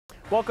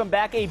Welcome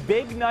back. A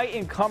big night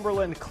in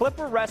Cumberland.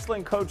 Clipper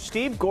wrestling coach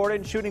Steve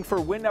Gordon shooting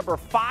for win number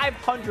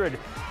 500.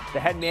 The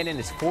head man in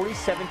his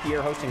 47th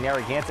year hosting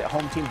Narragansett.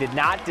 Home team did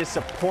not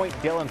disappoint.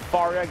 Dylan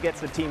Faria gets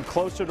the team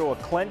closer to a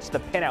clinch, the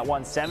pin at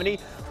 170.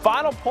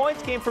 Final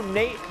points came from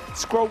Nate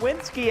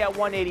Skrowinski at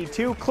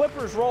 182.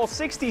 Clippers roll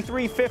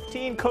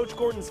 63-15. Coach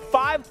Gordon's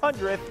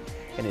 500th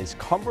in his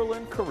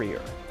Cumberland career.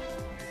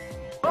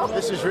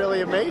 This is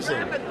really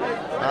amazing.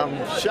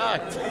 I'm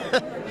shocked.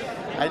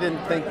 I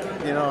didn't think,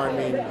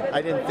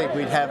 I didn't think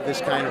we'd have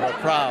this kind of a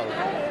crowd.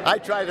 I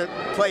tried to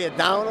play it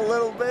down a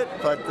little bit,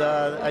 but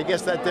I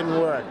guess that didn't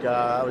work.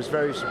 I was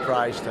very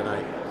surprised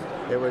tonight.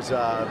 It was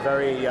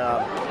very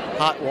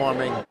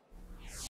heartwarming.